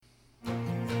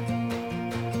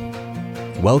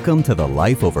Welcome to the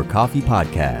Life Over Coffee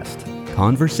podcast.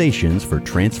 Conversations for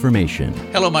transformation.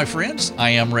 Hello, my friends. I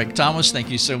am Rick Thomas. Thank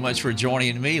you so much for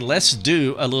joining me. Let's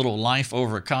do a little Life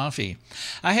Over Coffee.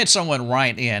 I had someone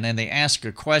write in and they ask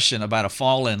a question about a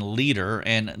fallen leader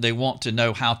and they want to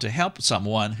know how to help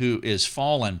someone who is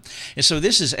fallen. And so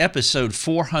this is episode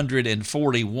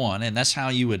 441, and that's how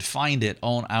you would find it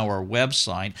on our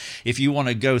website if you want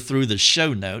to go through the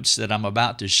show notes that I'm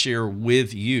about to share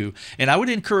with you. And I would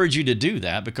encourage you to do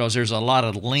that because there's a lot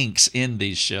of links in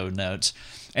these show notes.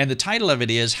 And the title of it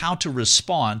is How to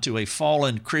Respond to a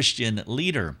Fallen Christian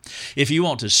Leader. If you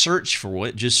want to search for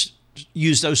it, just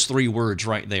use those three words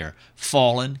right there,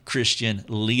 fallen Christian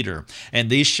leader. And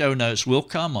these show notes will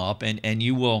come up and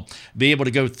you will be able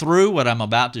to go through what I'm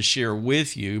about to share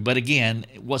with you. But again,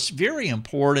 what's very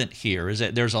important here is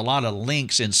that there's a lot of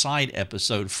links inside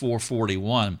episode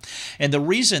 441. And the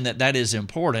reason that that is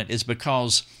important is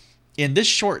because in this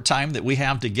short time that we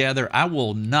have together, I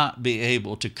will not be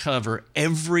able to cover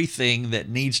everything that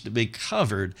needs to be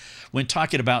covered when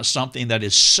talking about something that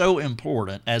is so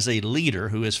important as a leader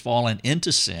who has fallen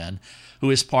into sin, who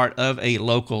is part of a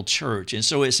local church. And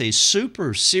so it's a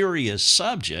super serious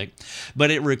subject,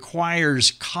 but it requires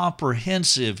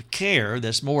comprehensive care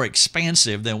that's more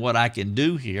expansive than what I can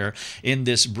do here in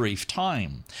this brief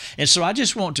time. And so I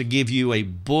just want to give you a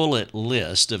bullet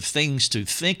list of things to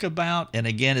think about. And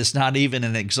again, it's not even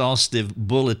an exhaustive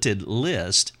bulleted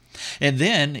list. And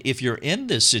then if you're in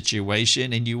this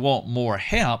situation and you want more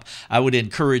help, I would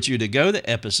encourage you to go to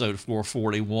episode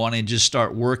 441 and just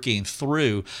start working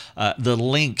through the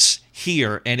links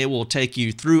here, and it will take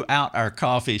you throughout our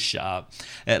coffee shop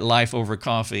at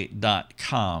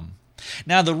lifeovercoffee.com.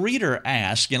 Now, the reader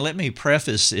asked, and let me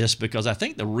preface this because I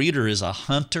think the reader is a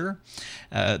hunter,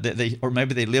 or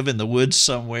maybe they live in the woods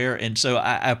somewhere, and so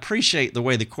I appreciate the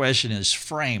way the question is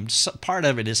framed. Part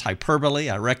of it is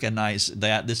hyperbole. I recognize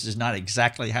that this is not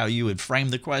exactly how you would frame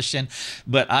the question,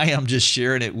 but I am just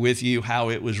sharing it with you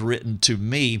how it was written to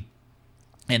me.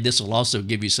 And this will also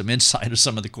give you some insight of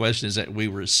some of the questions that we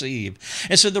received.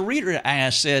 And so the reader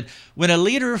said, when a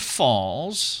leader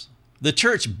falls, the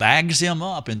church bags him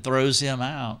up and throws him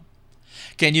out.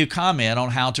 Can you comment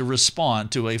on how to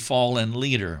respond to a fallen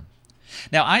leader?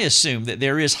 Now, I assume that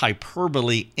there is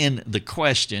hyperbole in the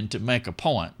question to make a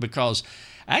point because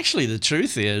actually the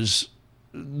truth is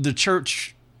the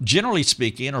church, generally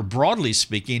speaking or broadly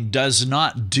speaking, does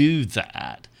not do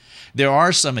that. There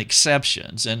are some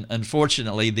exceptions, and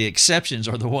unfortunately, the exceptions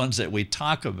are the ones that we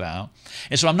talk about.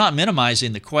 And so I'm not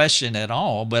minimizing the question at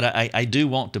all, but I do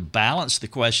want to balance the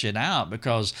question out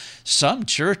because some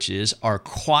churches are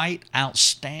quite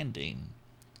outstanding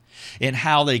in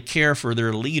how they care for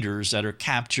their leaders that are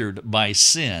captured by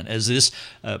sin. As this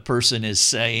person is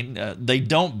saying, they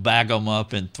don't bag them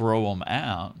up and throw them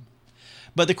out.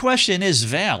 But the question is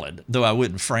valid, though I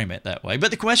wouldn't frame it that way.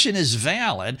 But the question is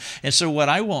valid, and so what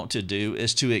I want to do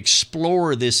is to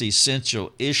explore this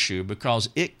essential issue because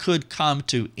it could come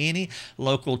to any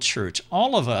local church.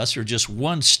 All of us are just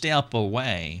one step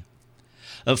away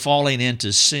of falling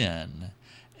into sin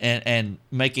and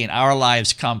making our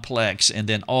lives complex, and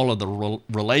then all of the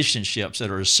relationships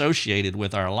that are associated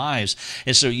with our lives.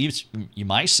 And so you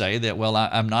might say that, well,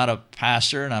 I'm not a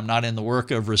pastor and I'm not in the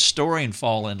work of restoring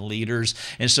fallen leaders,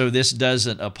 and so this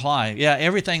doesn't apply. Yeah,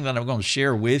 everything that I'm going to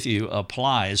share with you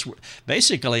applies.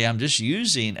 Basically, I'm just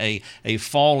using a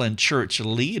fallen church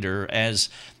leader as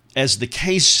the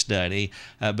case study,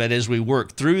 but as we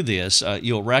work through this,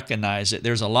 you'll recognize that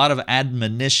there's a lot of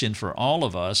admonition for all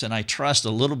of us, and I trust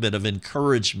a little bit of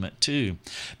encouragement too.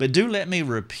 But do let me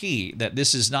repeat that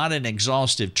this is not an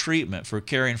exhaustive treatment for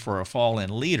caring for a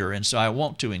fallen leader, and so I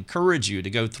want to encourage you to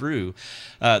go through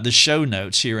the show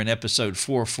notes here in episode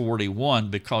 441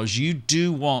 because you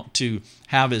do want to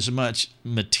have as much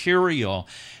material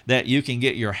that you can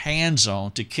get your hands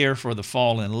on to care for the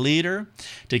fallen leader,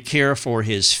 to care for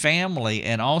his family,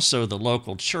 and also the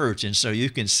local church. And so you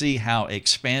can see how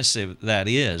expansive that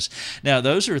is. Now,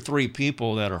 those are three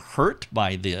people that are hurt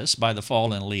by this, by the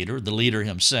fallen leader, the leader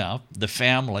himself, the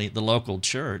family, the local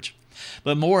church.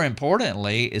 But more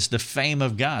importantly, it's the fame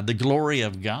of God, the glory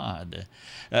of God.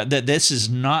 That this is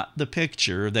not the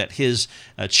picture that his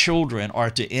children are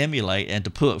to emulate and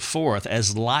to put forth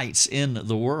as lights in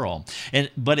the world.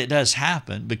 But it does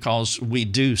happen because we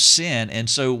do sin. And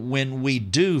so when we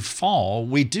do fall,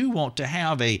 we do want to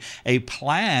have a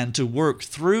plan to work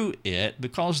through it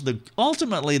because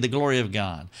ultimately the glory of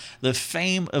God, the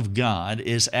fame of God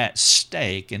is at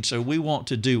stake. And so we want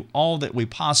to do all that we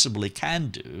possibly can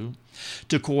do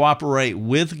to cooperate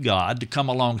with God, to come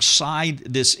alongside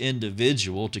this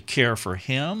individual, to care for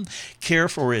him, care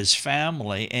for his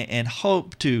family, and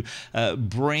hope to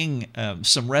bring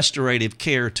some restorative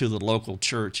care to the local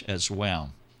church as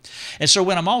well. And so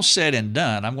when I'm all said and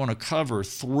done, I'm going to cover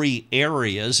 3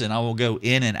 areas, and I will go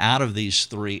in and out of these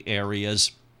 3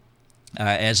 areas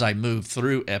as I move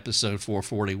through episode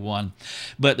 441.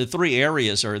 But the 3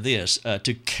 areas are this: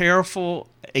 to careful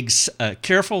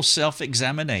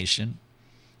self-examination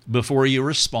before you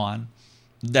respond.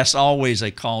 That's always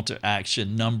a call to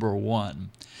action, number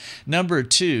 1. Number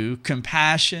 2,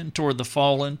 compassion toward the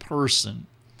fallen person.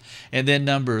 And then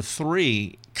number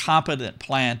 3, competent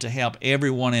plan to help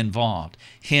everyone involved,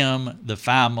 him, the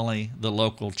family, the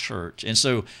local church. And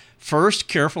so first,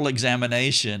 careful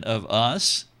examination of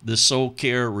us, the soul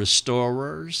care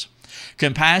restorers.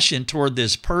 Compassion toward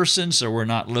this person, so we're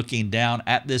not looking down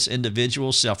at this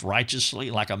individual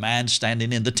self-righteously like a man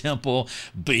standing in the temple,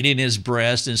 beating his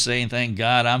breast and saying, "Thank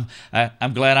God,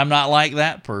 I'm glad I'm not like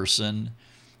that person."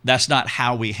 That's not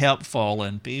how we help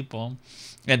fallen people.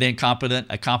 And then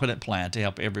a competent plan to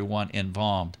help everyone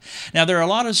involved. Now, there are a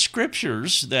lot of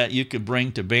scriptures that you could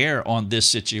bring to bear on this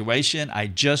situation. I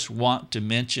just want to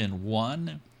mention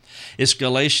one. It's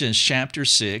Galatians chapter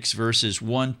 6, verses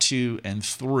 1, 2, and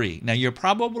 3. Now, you're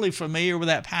probably familiar with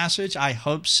that passage. I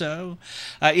hope so.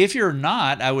 If you're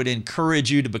not, I would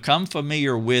encourage you to become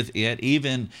familiar with it,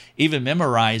 even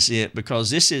memorize it,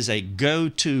 because this is a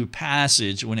go-to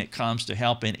passage when it comes to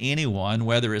helping anyone,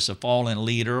 whether it's a fallen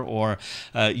leader or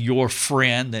your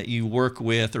friend that you work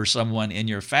with or someone in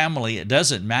your family. It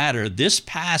doesn't matter. This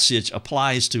passage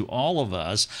applies to all of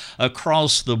us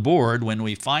across the board when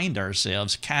we find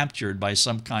ourselves captured by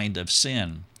some kind of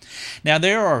sin. Now,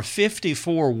 there are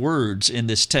 54 words in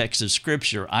this text of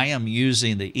Scripture. I am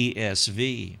using the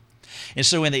ESV. And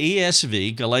so in the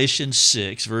ESV, Galatians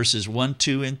 6, verses 1,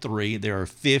 2, and 3, there are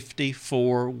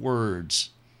 54 words.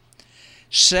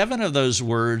 7 of those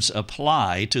words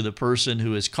apply to the person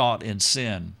who is caught in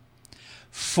sin.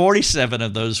 47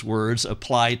 of those words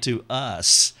apply to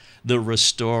us, the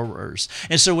restorers.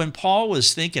 And so when Paul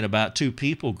was thinking about 2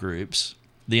 people groups,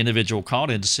 the individual caught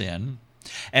in sin,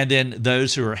 and then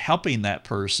those who are helping that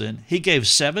person, he gave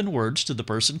 7 words to the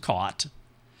person caught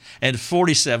and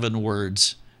 47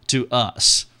 words to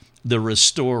us, the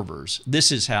restorers.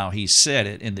 This is how he said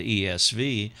it in the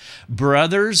ESV.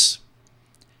 Brothers,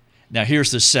 now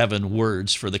here's the 7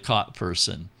 words for the caught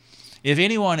person. If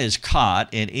anyone is caught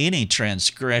in any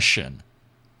transgression,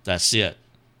 that's it.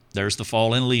 There's the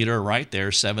fallen leader right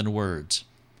there, 7 words.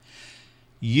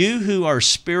 You who are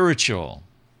spiritual.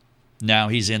 Now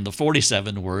he's in the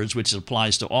 47 words, which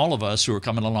applies to all of us who are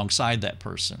coming alongside that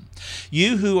person.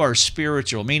 You who are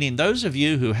spiritual, meaning those of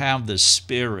you who have the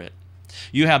Spirit.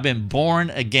 You have been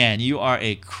born again. You are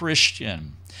a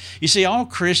Christian. You see, all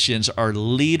Christians are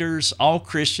leaders. All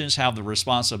Christians have the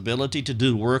responsibility to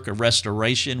do work of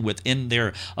restoration within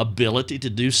their ability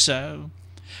to do so.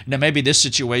 Now, maybe this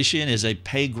situation is a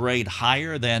pay grade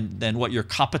higher than what your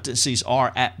competencies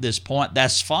are at this point.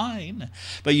 That's fine,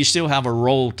 but you still have a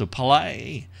role to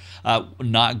play.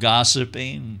 Not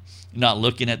gossiping, not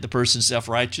looking at the person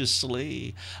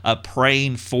self-righteously,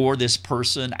 praying for this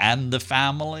person and the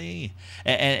family,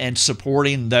 and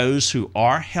supporting those who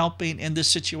are helping in this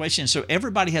situation. So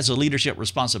everybody has a leadership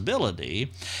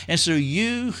responsibility. And so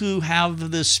you who have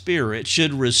the Spirit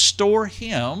should restore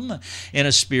him in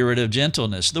a spirit of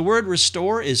gentleness. The word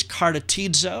restore is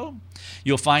kartatizo.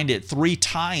 You'll find it 3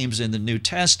 times in the New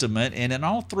Testament, and in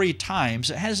all 3 times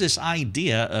it has this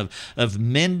idea of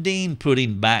mending,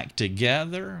 putting back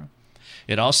together.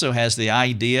 It also has the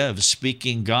idea of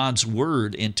speaking God's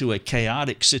word into a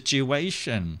chaotic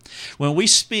situation. When we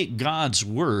speak God's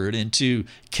word into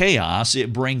chaos,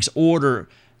 it brings order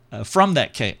from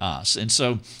that chaos. And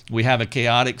so we have a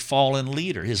chaotic fallen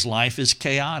leader. His life is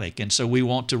chaotic. And so we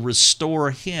want to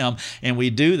restore him. And we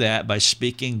do that by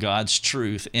speaking God's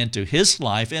truth into his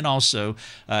life and also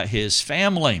his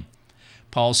family.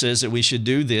 Paul says that we should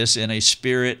do this in a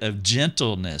spirit of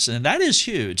gentleness. And that is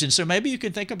huge. And so maybe you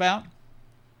can think about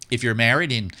if you're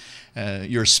married and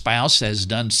your spouse has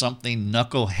done something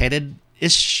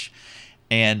knuckleheaded-ish,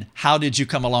 and how did you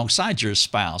come alongside your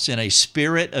spouse? In a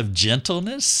spirit of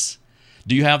gentleness?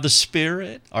 Do you have the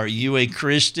Spirit? Are you a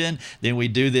Christian? Then we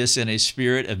do this in a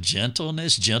spirit of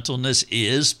gentleness. Gentleness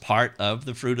is part of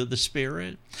the fruit of the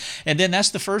Spirit. And then that's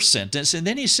the first sentence. And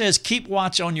then he says, keep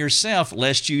watch on yourself,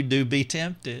 lest you do be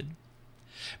tempted.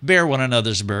 Bear one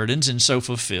another's burdens and so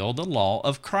fulfill the law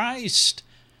of Christ.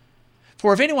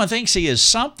 For if anyone thinks he is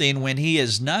something when he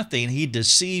is nothing, he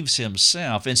deceives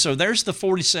himself. And so there's the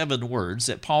 47 words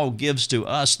that Paul gives to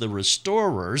us, the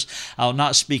restorers. I'll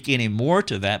not speak any more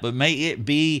to that, but may it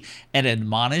be an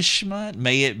admonishment,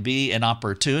 may it be an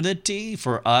opportunity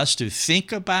for us to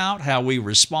think about how we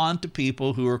respond to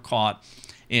people who are caught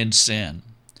in sin.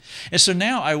 And so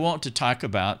now I want to talk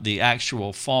about the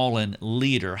actual fallen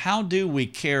leader. How do we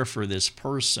care for this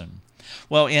person?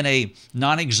 Well, in a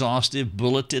non-exhaustive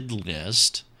bulleted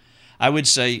list, I would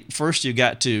say first you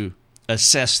got to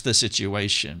assess the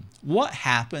situation. What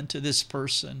happened to this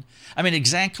person? I mean,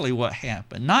 exactly what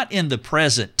happened. Not in the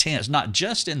present tense, not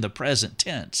just in the present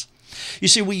tense. You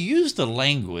see, we use the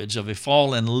language of a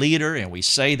fallen leader and we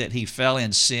say that he fell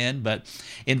in sin, but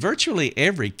in virtually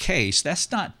every case, that's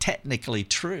not technically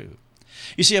true.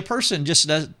 You see, a person just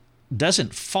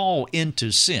doesn't fall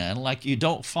into sin like you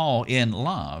don't fall in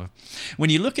love. When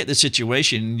you look at the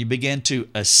situation and you begin to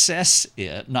assess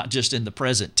it, not just in the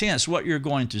present tense, what you're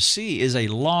going to see is a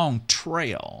long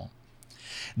trail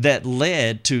that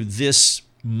led to this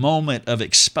moment of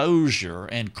exposure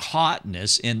and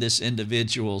caughtness in this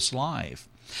individual's life.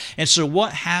 And so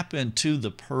what happened to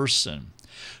the person?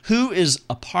 Who is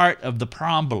a part of the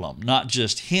problem? Not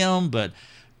just him, but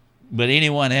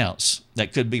anyone else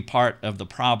that could be part of the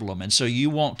problem. And so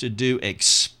you want to do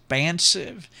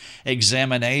expansive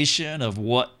examination of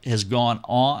what has gone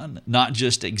on, not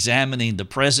just examining the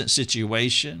present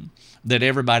situation that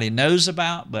everybody knows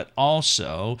about, but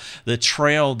also the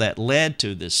trail that led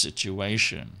to this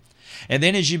situation. And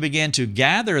then as you begin to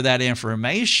gather that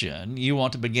information, you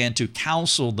want to begin to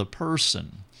counsel the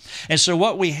person. And so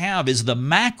what we have is the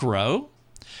macro,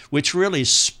 which really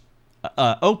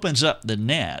opens up the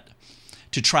net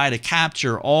to try to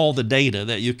capture all the data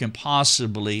that you can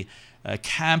possibly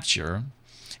capture.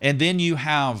 And then you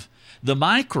have the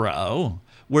micro,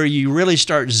 where you really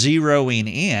start zeroing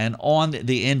in on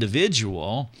the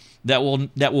individual that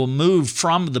will move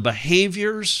from the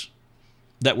behaviors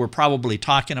that we're probably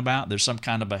talking about. There's some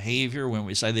kind of behavior when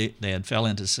we say they had fell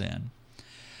into sin.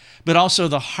 But also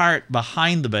the heart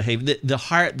behind the behavior, the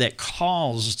heart that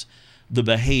caused the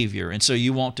behavior. And so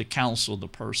you want to counsel the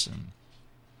person.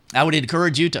 I would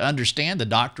encourage you to understand the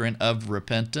doctrine of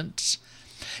repentance.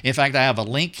 In fact, I have a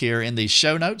link here in the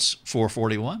show notes,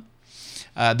 441,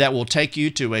 that will take you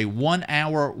to a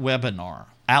 1-hour webinar,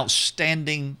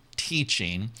 outstanding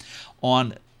teaching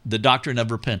on the doctrine of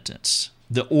repentance,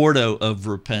 the ordo of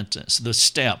repentance, the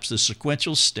steps, the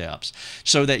sequential steps,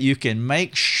 so that you can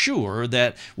make sure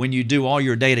that when you do all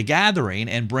your data gathering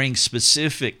and bring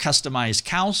specific customized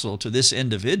counsel to this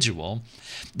individual,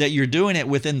 that you're doing it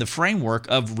within the framework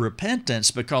of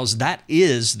repentance, because that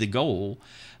is the goal.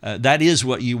 That is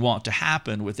what you want to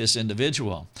happen with this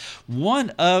individual. One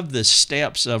of the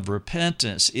steps of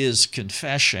repentance is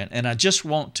confession, and I just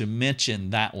want to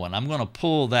mention that one. I'm going to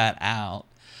pull that out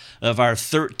of our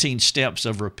 13 steps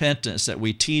of repentance that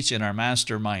we teach in our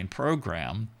mastermind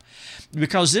program,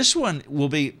 because this one will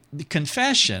be, the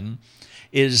confession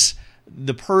is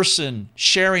the person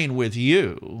sharing with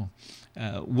you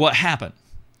what happened.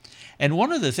 And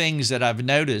one of the things that I've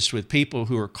noticed with people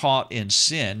who are caught in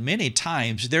sin, many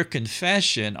times their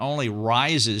confession only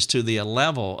rises to the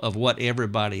level of what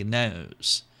everybody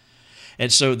knows.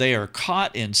 And so they are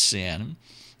caught in sin.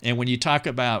 And when you talk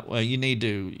about, well, you need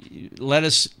to let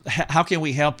us, how can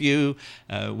we help you?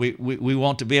 We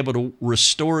want to be able to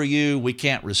restore you. We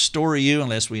can't restore you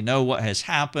unless we know what has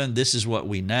happened. This is what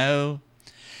we know.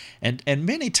 And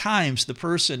many times the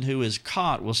person who is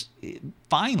caught will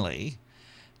finally,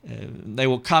 they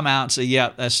will come out and say,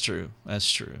 yeah, that's true.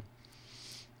 That's true.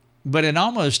 But in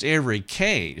almost every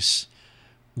case,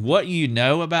 what you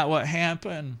know about what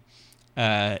happened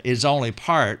is only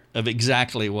part of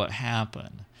exactly what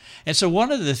happened. And so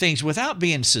one of the things, without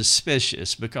being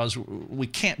suspicious, because we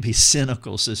can't be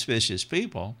cynical, suspicious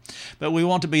people, but we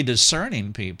want to be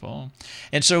discerning people.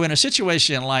 And so in a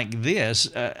situation like this,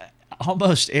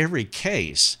 almost every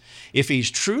case, if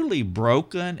he's truly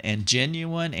broken and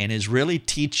genuine and is really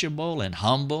teachable and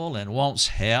humble and wants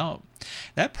help,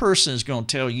 that person is going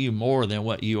to tell you more than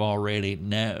what you already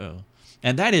know.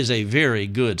 And that is a very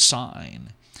good sign.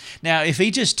 Now, if he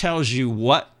just tells you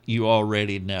what you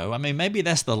already know, I mean, maybe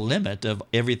that's the limit of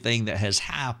everything that has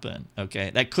happened, okay?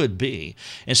 That could be.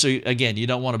 And so, again, you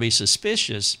don't want to be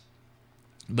suspicious,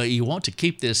 but you want to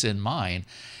keep this in mind.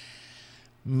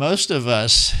 Most of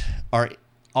us are,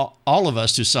 all of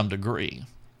us to some degree,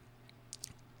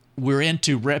 we're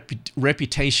into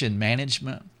reputation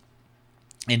management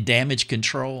and damage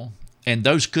control. And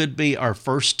those could be our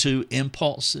first two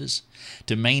impulses: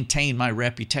 to maintain my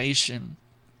reputation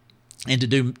and to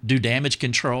do damage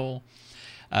control.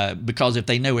 because if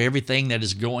they know everything that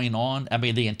is going on, I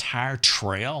mean, the entire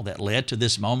trail that led to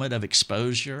this moment of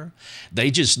exposure,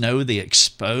 they just know the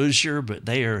exposure, but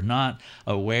they are not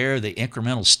aware of the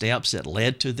incremental steps that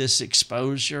led to this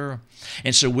exposure.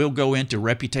 And so we'll go into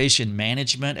reputation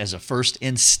management as a first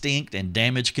instinct and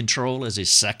damage control as a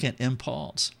second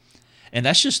impulse. And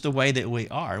that's just the way that we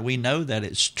are. We know that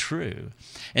it's true.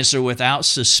 And so without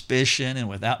suspicion and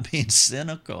without being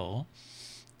cynical,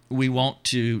 we want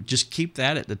to just keep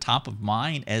that at the top of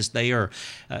mind as they are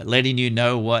letting you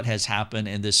know what has happened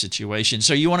in this situation.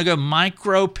 So you want to go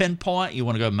micro pinpoint, you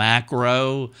want to go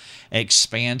macro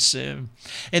expansive,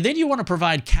 and then you want to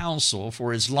provide counsel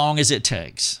for as long as it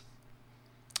takes.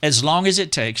 As long as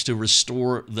it takes to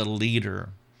restore the leader.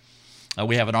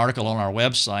 We have an article on our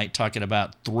website talking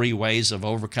about 3 ways of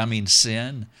overcoming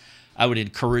sin. I would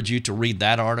encourage you to read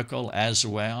that article as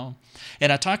well.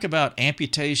 And I talk about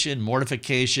amputation,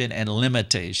 mortification, and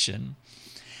limitation.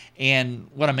 And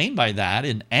what I mean by that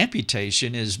in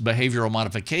amputation is behavioral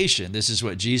modification. This is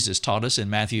what Jesus taught us in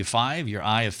Matthew 5. Your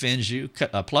eye offends you,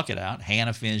 pluck it out. Hand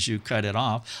offends you, cut it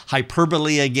off.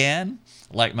 Hyperbole again,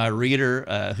 like my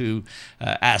reader who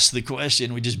asked the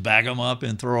question, we just bag them up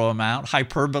and throw them out.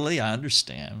 Hyperbole, I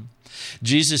understand.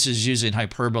 Jesus is using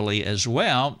hyperbole as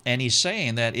well, and he's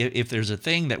saying that if there's a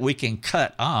thing that we can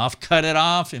cut it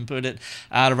off and put it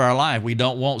out of our life. We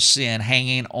don't want sin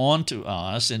hanging on to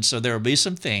us, and so there will be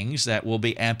some things that will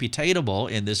be amputatable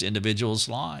in this individual's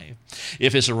life.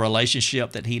 If it's a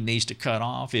relationship that he needs to cut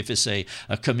off, if it's a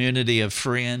community of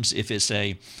friends, if it's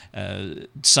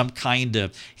some kind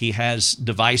of, he has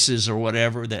devices or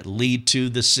whatever that lead to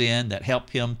the sin, that help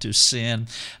him to sin,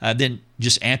 then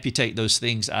just amputate those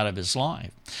things out of his life.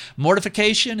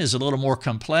 Mortification is a little more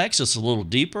complex. It's a little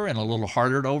deeper and a little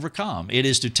harder to overcome. It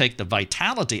is to take the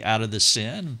vitality out of the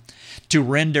sin, to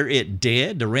render it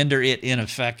dead, to render it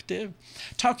ineffective.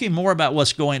 Talking more about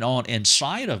what's going on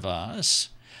inside of us,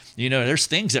 there's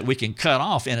things that we can cut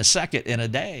off in a second, in a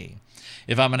day.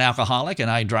 If I'm an alcoholic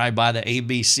and I drive by the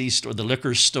ABC store, the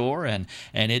liquor store, and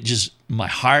it just, my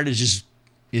heart is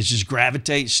just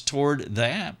gravitates toward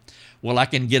that. Well, I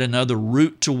can get another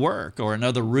route to work or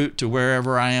another route to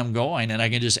wherever I am going, and I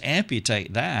can just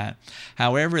amputate that.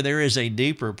 However, there is a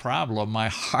deeper problem. My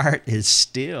heart is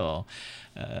still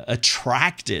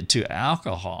attracted to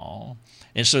alcohol.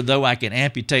 And so though I can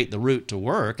amputate the route to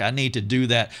work, I need to do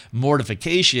that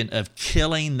mortification of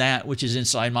killing that which is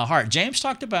inside my heart. James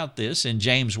talked about this in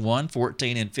James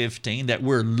 1:14 and 15, that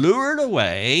we're lured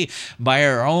away by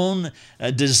our own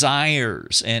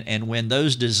desires. And when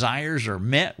those desires are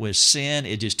met with sin,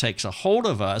 it just takes a hold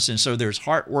of us. And so there's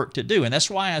heart work to do. And that's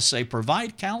why I say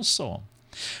provide counsel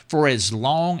for as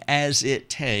long as it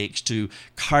takes to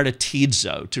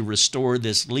kartatizo, to restore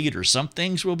this leader. Some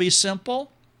things will be simple.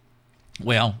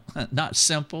 Well, not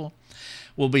simple,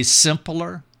 will be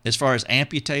simpler as far as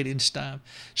amputating stuff.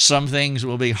 Some things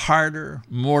will be harder,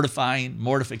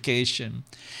 mortification.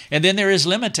 And then there is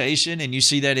limitation, and you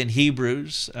see that in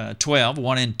Hebrews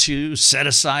 12:1 and 2, set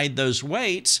aside those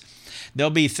weights. There'll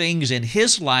be things in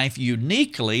his life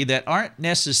uniquely that aren't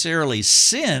necessarily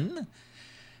sin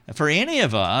for any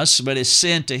of us, but it's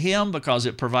sin to him because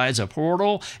it provides a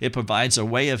portal. It provides a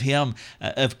way of him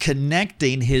of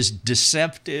connecting his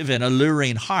deceptive and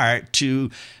alluring heart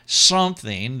to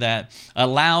something that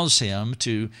allows him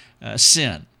to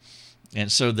sin. And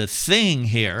so the thing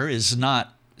here is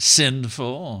not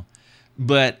sinful,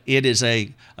 but it is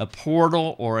a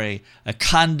portal or a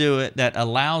conduit that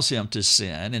allows him to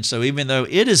sin. And so even though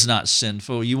it is not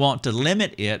sinful, you want to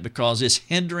limit it because it's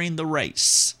hindering the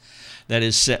race that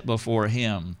is set before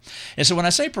him. And so when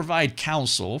I say provide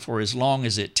counsel for as long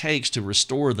as it takes to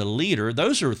restore the leader,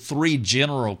 those are 3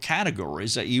 general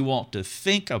categories that you want to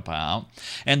think about.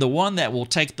 And the one that will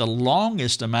take the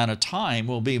longest amount of time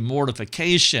will be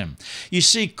mortification. You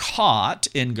see, caught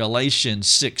in Galatians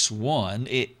 6:1,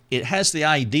 it has the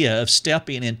idea of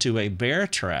stepping into a bear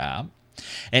trap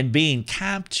and being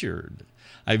captured.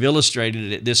 I've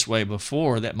illustrated it this way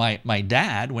before, that my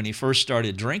dad, when he first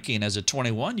started drinking as a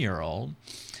 21-year-old,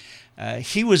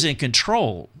 he was in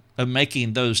control of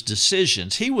making those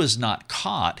decisions. He was not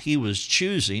caught. He was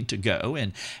choosing to go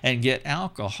and get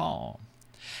alcohol.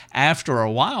 After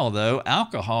a while, though,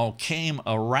 alcohol came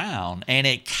around and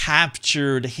it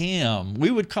captured him. We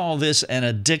would call this an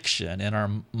addiction in our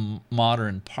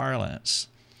modern parlance.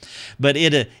 But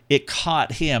it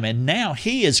caught him, and now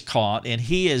he is caught, and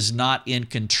he is not in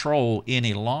control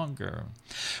any longer.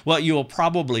 What you will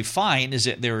probably find is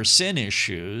that there are sin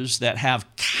issues that have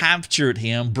captured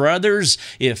him. Brothers,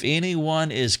 if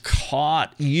anyone is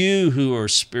caught, you who are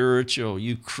spiritual,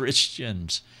 you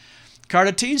Christians,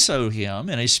 Cartitizo him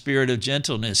in a spirit of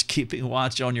gentleness, keeping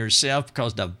watch on yourself,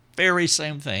 because the very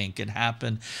same thing can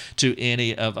happen to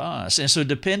any of us. And so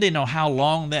depending on how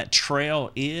long that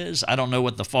trail is, I don't know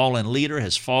what the fallen leader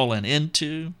has fallen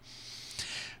into,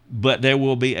 but there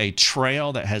will be a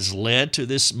trail that has led to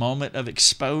this moment of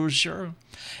exposure.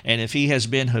 And if he has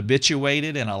been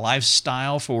habituated in a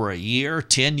lifestyle for a year,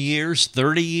 10 years,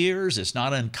 30 years, it's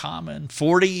not uncommon,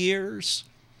 40 years,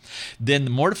 then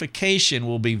the mortification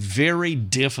will be very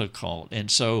difficult.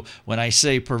 And so when I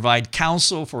say provide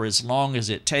counsel for as long as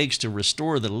it takes to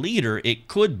restore the leader, it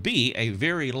could be a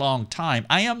very long time.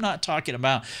 I am not talking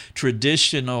about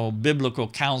traditional biblical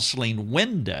counseling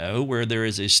window where there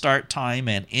is a start time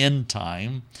and end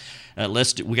time.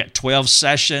 We got 12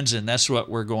 sessions, and that's what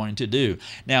we're going to do.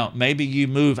 Now, maybe you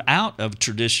move out of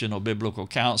traditional biblical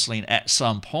counseling at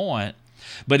some point,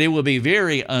 but it will be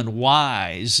very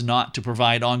unwise not to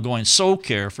provide ongoing soul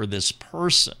care for this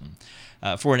person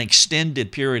for an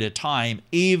extended period of time,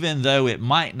 even though it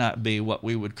might not be what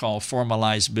we would call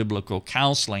formalized biblical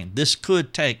counseling. This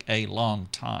could take a long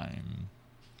time.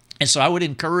 And so I would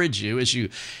encourage you, as you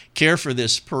care for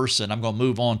this person, I'm going to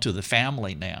move on to the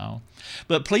family now,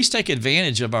 but please take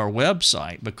advantage of our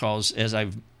website, because as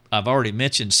I've already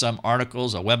mentioned some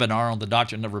articles, a webinar on the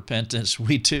doctrine of repentance.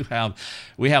 We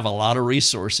have a lot of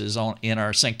resources in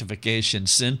our Sanctification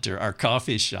Center, our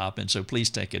coffee shop, and so please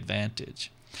take advantage.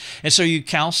 And so you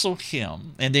counsel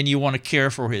him, and then you want to care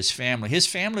for his family. His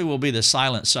family will be the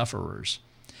silent sufferers.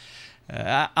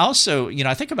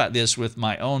 I think about this with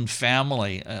my own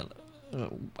family.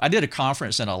 I did a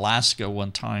conference in Alaska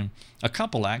one time, a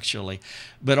couple actually,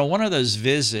 but on one of those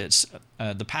visits,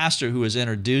 the pastor who was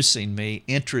introducing me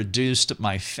introduced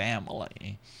my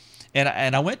family.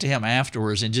 And I went to him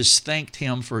afterwards and just thanked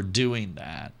him for doing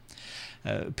that.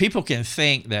 People can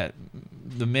think that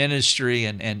the ministry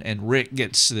and Rick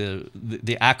gets the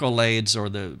accolades or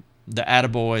the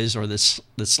attaboys or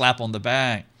the slap on the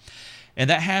back, and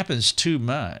that happens too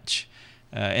much.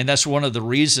 And that's one of the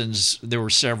reasons, there were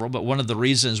several, but one of the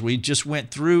reasons we just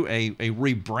went through a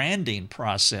rebranding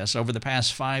process over the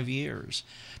past 5 years,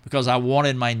 because I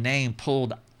wanted my name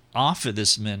pulled off of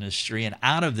this ministry and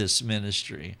out of this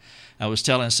ministry. I was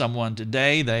telling someone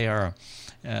today they are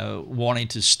wanting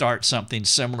to start something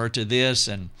similar to this,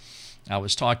 and I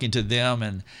was talking to them,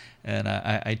 and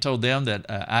I told them that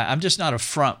I'm just not a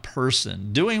front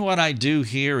person. Doing what I do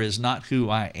here is not who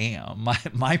I am.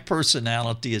 My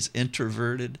personality is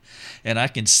introverted, and I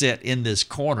can sit in this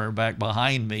corner back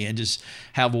behind me and just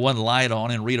have one light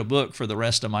on and read a book for the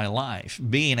rest of my life.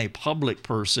 Being a public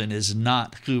person is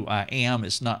not who I am.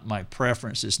 It's not my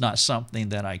preference. It's not something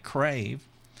that I crave.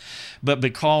 But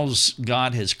because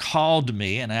God has called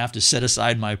me, and I have to set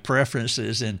aside my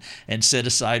preferences and set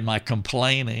aside my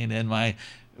complaining and my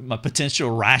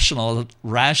potential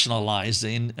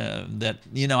rationalizing that,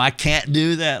 I can't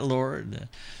do that, Lord.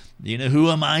 Who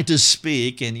am I to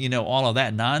speak? And, all of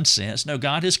that nonsense. No,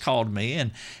 God has called me,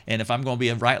 and if I'm going to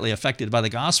be rightly affected by the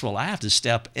gospel, I have to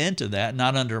step into that,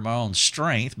 not under my own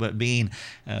strength, but being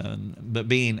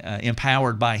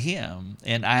empowered by Him.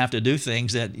 And I have to do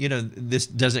things that, this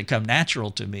doesn't come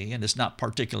natural to me, and it's not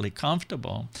particularly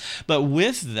comfortable. But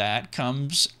with that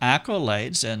comes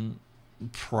accolades and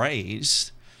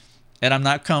praise. And I'm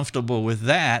not comfortable with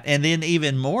that. And then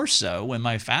even more so when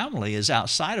my family is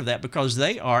outside of that, because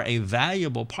they are a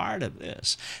valuable part of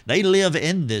this. They live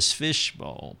in this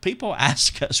fishbowl. People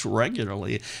ask us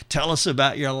regularly, tell us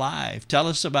about your life. Tell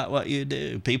us about what you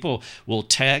do. People will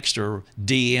text or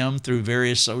DM through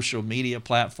various social media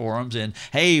platforms and,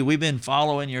 hey, we've been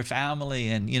following your family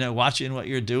and, watching what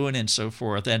you're doing and so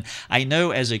forth. And I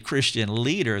know as a Christian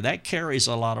leader, that carries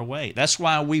a lot of weight. That's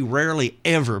why we rarely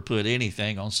ever put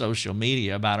anything on social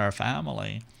media about our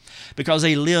family, because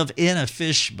they live in a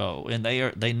fishbowl, and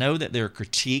they know that they're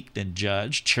critiqued and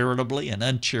judged charitably and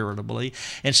uncharitably.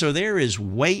 And so there is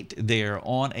weight there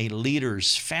on a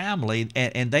leader's family,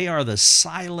 and they are the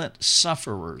silent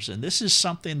sufferers. And this is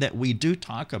something that we do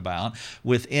talk about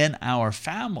within our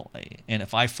family. And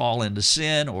if I fall into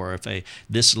sin, or if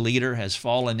this leader has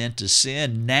fallen into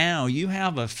sin, now you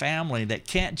have a family that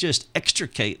can't just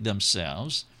extricate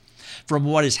themselves from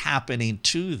what is happening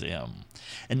to them.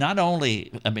 And not only,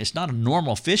 it's not a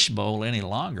normal fishbowl any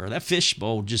longer. That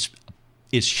fishbowl just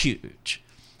is huge.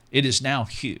 It is now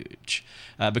huge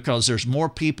because there's more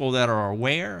people that are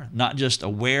aware, not just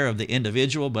aware of the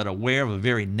individual, but aware of a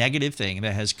very negative thing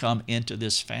that has come into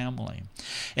this family.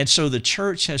 And so the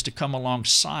church has to come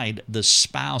alongside the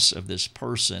spouse of this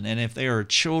person. And if there are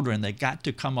children, they got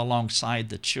to come alongside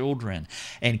the children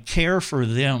and care for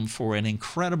them for an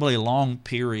incredibly long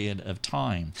period of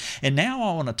time. And now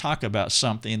I want to talk about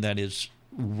something that is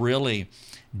really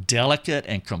delicate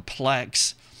and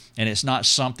complex. And it's not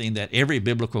something that every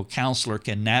biblical counselor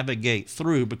can navigate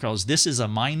through, because this is a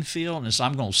minefield. And so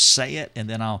I'm going to say it and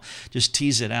then I'll just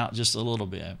tease it out just a little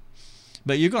bit.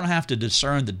 But you're going to have to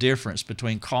discern the difference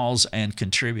between cause and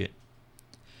contribute.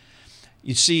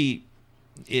 You see,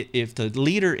 if the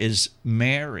leader is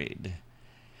married,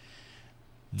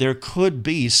 there could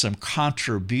be some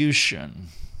contribution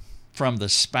from the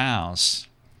spouse,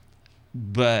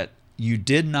 but you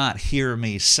did not hear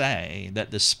me say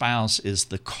that the spouse is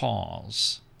the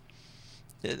cause.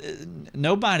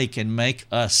 Nobody can make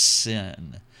us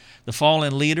sin. The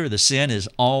fallen leader, the sin is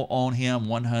all on him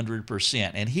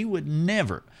 100%. And he would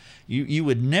never, you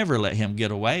would never let him get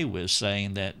away with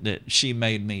saying that she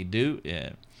made me do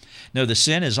it. No, the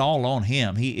sin is all on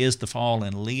him. He is the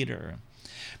fallen leader.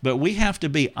 But we have to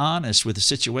be honest with the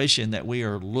situation that we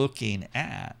are looking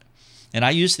at. And I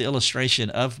use the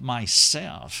illustration of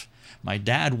myself. My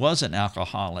dad was an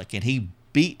alcoholic, and he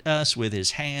beat us with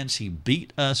his hands. He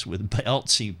beat us with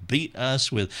belts. He beat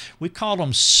us with, we called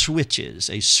them switches.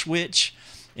 A switch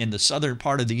in the southern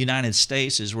part of the United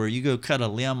States is where you go cut a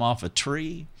limb off a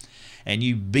tree and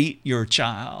you beat your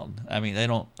child. I mean,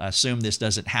 I assume this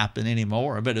doesn't happen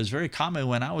anymore, but it was very common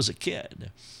when I was a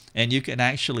kid. And you can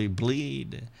actually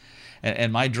bleed.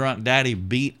 And my drunk daddy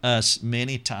beat us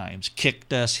many times,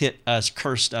 kicked us, hit us,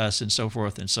 cursed us, and so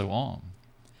forth and so on.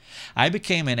 I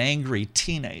became an angry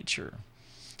teenager.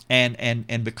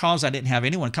 And because I didn't have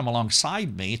anyone come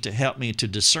alongside me to help me to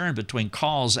discern between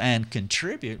cause and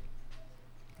contribute,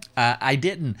 I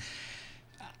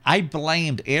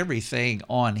blamed everything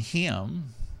on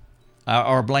him,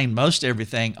 or blamed most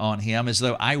everything on him, as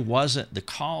though I wasn't the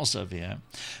cause of it.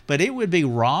 But it would be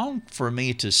wrong for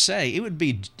me to say, it would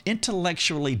be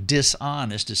intellectually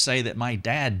dishonest to say that my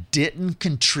dad didn't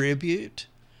contribute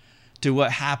to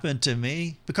what happened to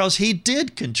me, because he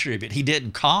did contribute. He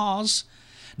didn't cause.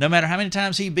 No matter how many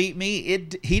times he beat me,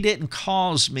 he didn't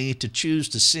cause me to choose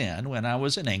to sin when I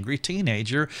was an angry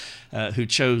teenager who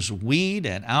chose weed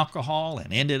and alcohol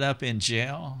and ended up in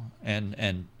jail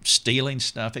and stealing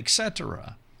stuff,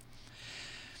 etc.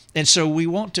 And so we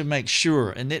want to make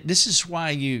sure, and this is why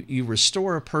you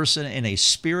restore a person in a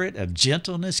spirit of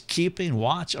gentleness, keeping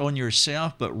watch on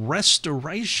yourself. But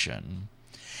restoration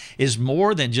is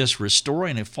more than just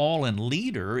restoring a fallen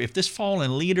leader. If this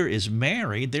fallen leader is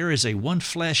married, there is a one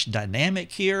flesh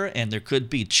dynamic here, and there could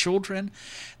be children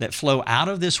that flow out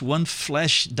of this one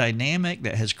flesh dynamic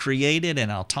that has created an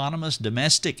autonomous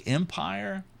domestic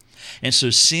empire. And so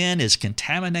sin is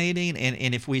contaminating,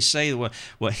 and if we say,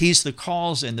 well, he's the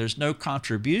cause and there's no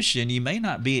contribution, you may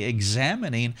not be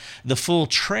examining the full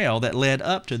trail that led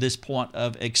up to this point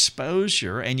of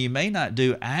exposure, and you may not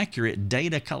do accurate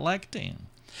data collecting.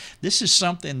 This is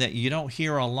something that you don't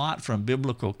hear a lot from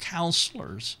biblical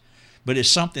counselors, but it's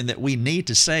something that we need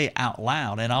to say out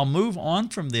loud. And I'll move on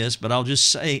from this, but I'll just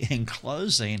say in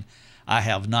closing, I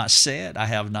have not said, I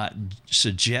have not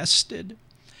suggested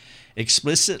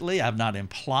explicitly, I've not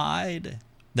implied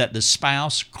that the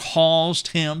spouse caused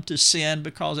him to sin,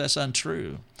 because that's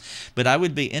untrue. But I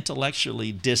would be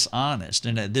intellectually dishonest,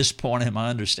 and at this point in my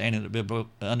understanding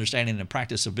and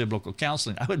practice of biblical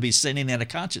counseling, I would be sinning at a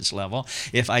conscience level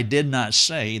if I did not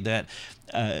say that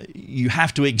you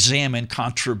have to examine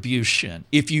contribution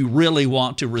if you really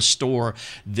want to restore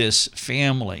this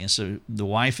family. And so the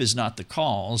wife is not the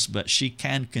cause, but she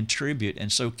can contribute,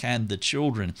 and so can the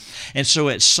children. And so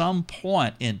at some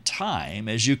point in time,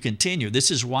 as you continue, this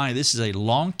is why this is a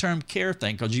long-term care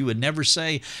thing, because you would never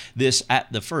say this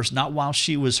at the first, not while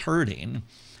she was hurting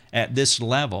at this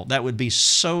level. That would be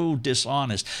so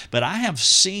dishonest. But I have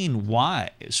seen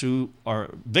wives who are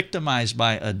victimized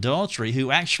by adultery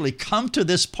who actually come to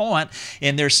this point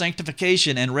in their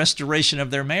sanctification and restoration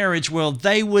of their marriage. Well,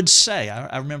 they would say,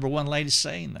 I remember one lady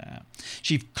saying that.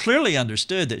 She clearly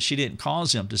understood that she didn't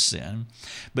cause him to sin,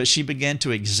 but she began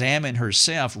to examine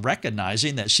herself,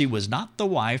 recognizing that she was not the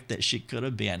wife that she could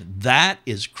have been. That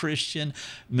is Christian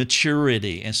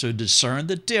maturity. And so discern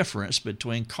the difference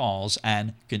between cause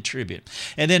and contribute.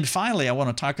 And then finally, I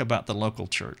want to talk about the local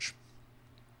church.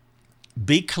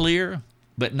 Be clear,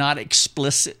 but not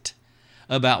explicit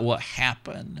about what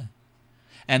happened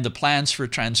and the plans for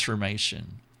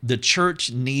transformation. the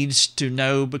church needs to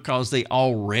know because they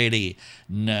already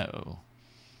know.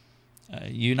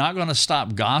 You're not going to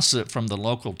stop gossip from the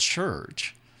local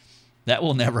church. That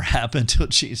will never happen till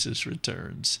Jesus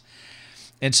returns.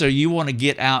 And so you want to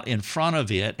get out in front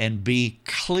of it and be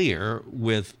clear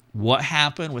with what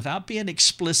happened without being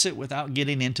explicit, without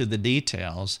getting into the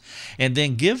details, and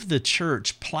then give the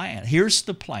church plan. Here's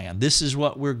the plan. This is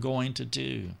what we're going to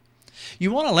do.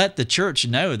 You want to let the church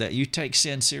know that you take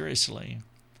sin seriously.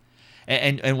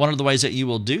 And one of the ways that you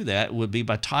will do that would be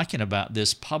by talking about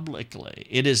this publicly.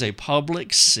 It is a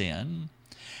public sin,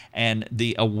 and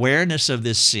the awareness of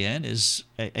this sin is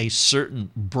a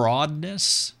certain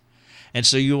broadness. And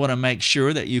so you want to make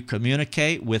sure that you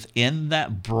communicate within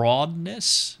that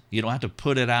broadness. You don't have to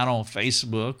put it out on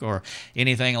Facebook or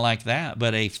anything like that,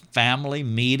 but a family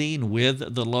meeting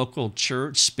with the local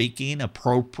church, speaking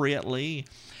appropriately.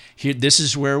 Here, this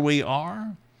is where we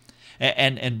are.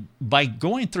 And by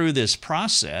going through this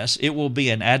process, it will be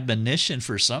an admonition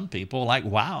for some people like,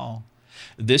 wow,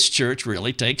 this church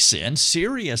really takes sin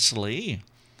seriously.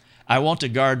 I want to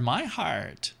guard my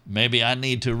heart. Maybe I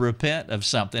need to repent of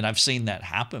something. I've seen that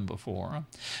happen before.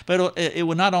 But it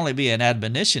would not only be an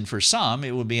admonition for some,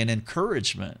 it would be an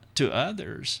encouragement to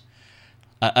others.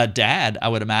 A dad, I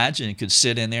would imagine, could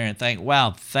sit in there and think, wow,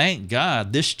 thank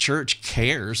God this church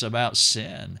cares about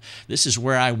sin. This is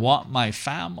where I want my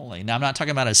family. Now, I'm not talking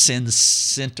about a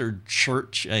sin-centered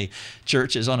church. A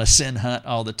church is on a sin hunt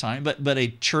all the time, but a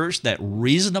church that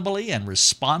reasonably and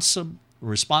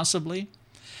responsibly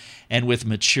and with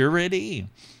maturity,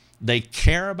 they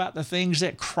care about the things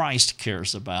that Christ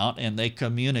cares about, and they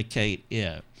communicate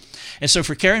it. And so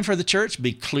for caring for the church,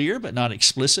 be clear but not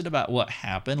explicit about what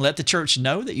happened. Let the church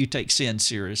know that you take sin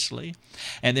seriously.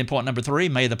 And then point number 3,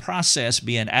 may the process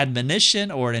be an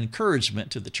admonition or an encouragement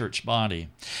to the church body.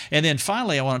 And then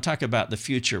finally, I want to talk about the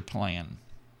future plan.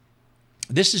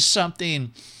 This is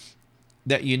something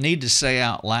that you need to say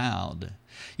out loud.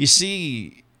 You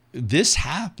see, this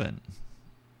happened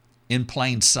in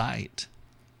plain sight,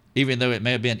 even though it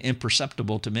may have been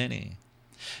imperceptible to many.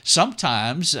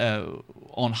 Sometimes,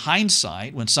 on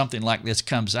hindsight, when something like this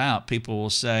comes out, people will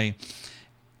say,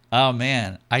 oh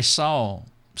man, I saw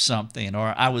something,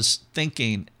 or I was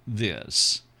thinking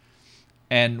this.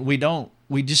 And we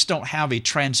just don't have a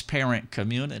transparent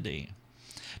community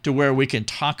to where we can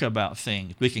talk about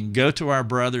things. We can go to our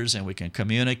brothers and we can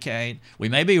communicate. We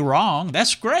may be wrong.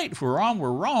 That's great. If we're wrong,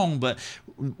 we're wrong. But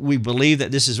we believe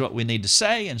that this is what we need to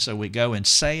say. And so we go and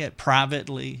say it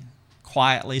privately,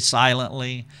 quietly,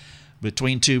 silently,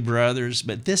 between two brothers.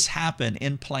 But this happened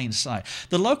in plain sight.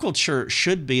 The local church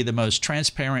should be the most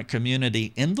transparent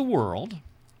community in the world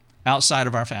outside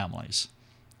of our families.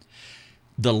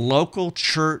 The local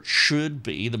church should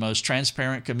be the most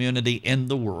transparent community in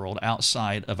the world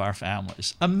outside of our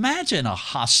families. Imagine a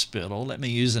hospital, let me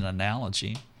use an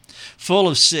analogy, full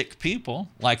of sick people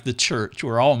like the church.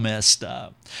 We're all messed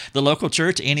up. The local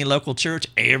church, any local church,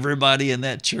 everybody in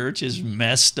that church is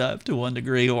messed up to one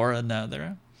degree or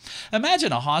another.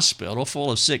 Imagine a hospital full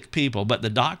of sick people, but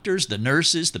the doctors, the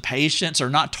nurses, the patients are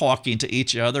not talking to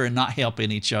each other and not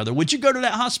helping each other. Would you go to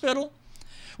that hospital?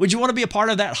 Would you want to be a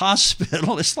part of that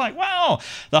hospital? It's like, wow,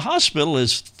 the hospital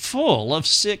is full of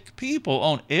sick people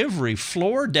on every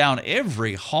floor, down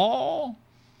every hall.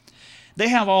 They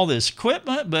have all this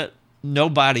equipment, but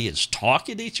nobody is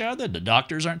talking to each other. The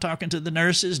doctors aren't talking to the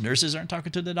nurses. Nurses aren't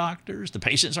talking to the doctors. The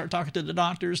patients aren't talking to the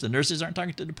doctors. The nurses aren't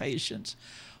talking to the patients.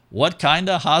 What kind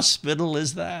of hospital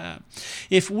is that?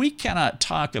 If we cannot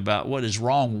talk about what is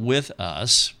wrong with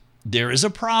us, there is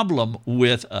a problem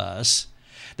with us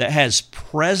that has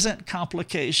present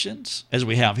complications, as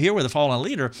we have here with a fallen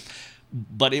leader,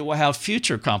 but it will have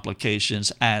future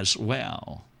complications as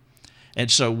well.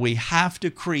 And so we have to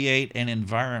create an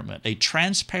environment, a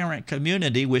transparent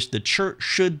community, which the church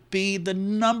should be the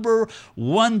number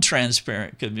one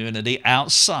transparent community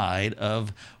outside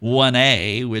of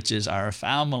 1A, which is our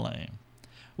family.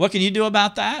 What can you do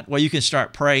about that? Well, you can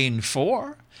start praying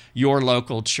for your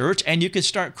local church, and you can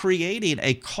start creating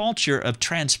a culture of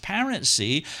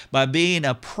transparency by being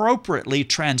appropriately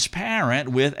transparent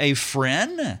with a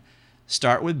friend.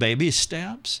 Start with baby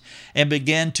steps and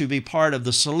begin to be part of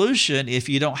the solution if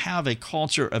you don't have a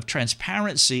culture of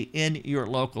transparency in your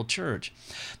local church.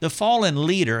 The fallen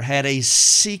leader had a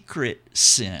secret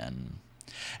sin,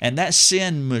 and that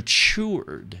sin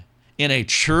matured in a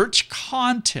church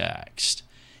context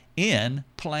in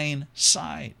plain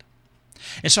sight.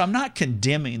 And so I'm not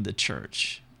condemning the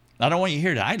church. I don't want you to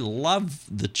hear that. I love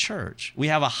the church. We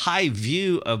have a high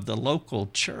view of the local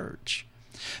church.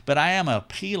 But I am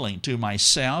appealing to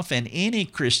myself and any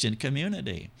Christian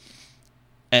community.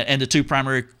 And the two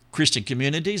primary Christian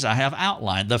communities I have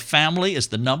outlined. The family is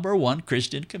the number one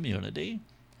Christian community.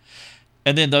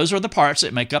 And then those are the parts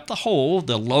that make up the whole.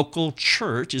 The local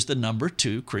church is the number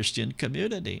two Christian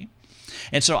community.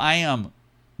 And so I am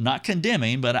not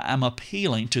condemning, but I'm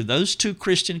appealing to those two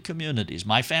Christian communities,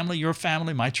 my family, your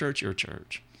family, my church, your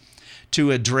church,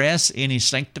 to address any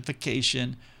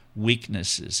sanctification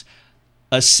weaknesses.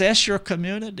 Assess your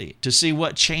community to see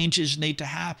what changes need to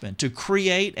happen, to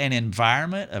create an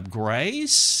environment of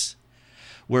grace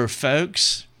where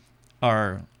folks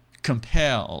are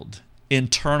compelled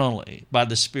internally by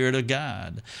the Spirit of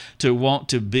God to want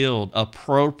to build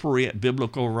appropriate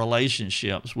biblical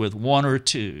relationships with one or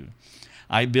two.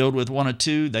 I build with one or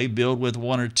two, they build with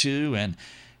one or two, and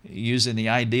using the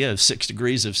idea of 6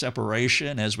 degrees of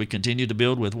separation, as we continue to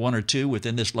build with one or two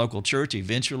within this local church,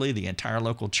 eventually the entire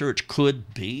local church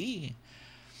could be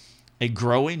a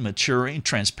growing, maturing,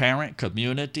 transparent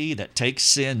community that takes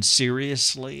sin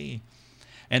seriously,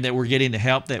 and that we're getting the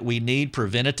help that we need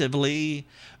preventatively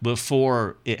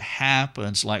before it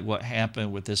happens, like what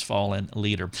happened with this fallen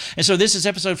leader. And so this is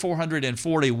episode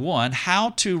 441,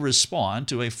 How to Respond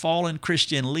to a Fallen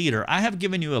Christian Leader. I have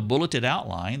given you a bulleted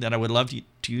outline that I would love you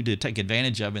to take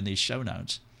advantage of in these show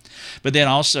notes. But then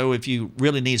also, if you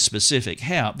really need specific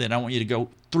help, then I want you to go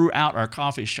throughout our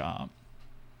coffee shop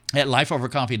at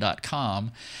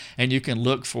lifeovercoffee.com, and you can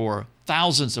look for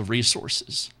thousands of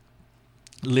resources.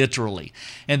 Literally.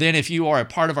 And then if you are a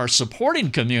part of our supporting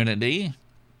community,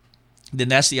 then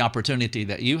that's the opportunity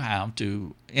that you have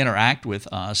to interact with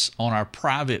us on our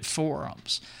private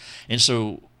forums. And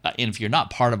so, and if you're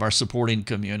not part of our supporting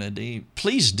community,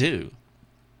 please do.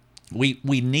 We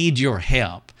need your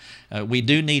help. We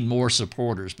do need more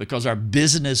supporters because our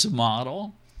business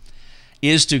model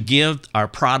is to give our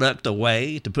product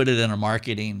away, to put it in a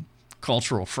marketing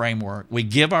cultural framework. We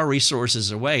give our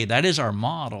resources away. That is our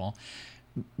model.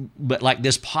 But like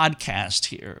this podcast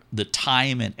here, the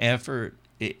time and effort,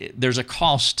 there's a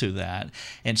cost to that.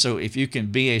 And so if you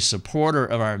can be a supporter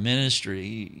of our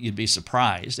ministry, you'd be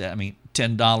surprised. I mean,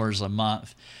 $10 a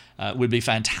month would be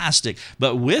fantastic.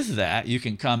 But with that, you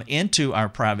can come into our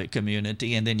private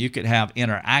community, and then you could have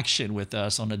interaction with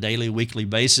us on a daily, weekly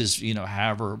basis,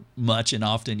 however much and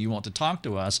often you want to talk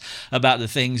to us about the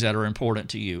things that are important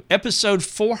to you. Episode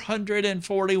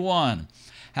 441.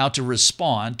 How to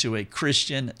respond to a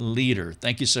Christian leader.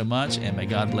 Thank you so much, and may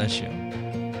God bless you.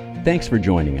 Thanks for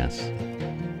joining us.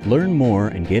 Learn more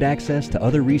and get access to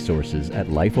other resources at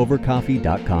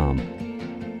lifeovercoffee.com.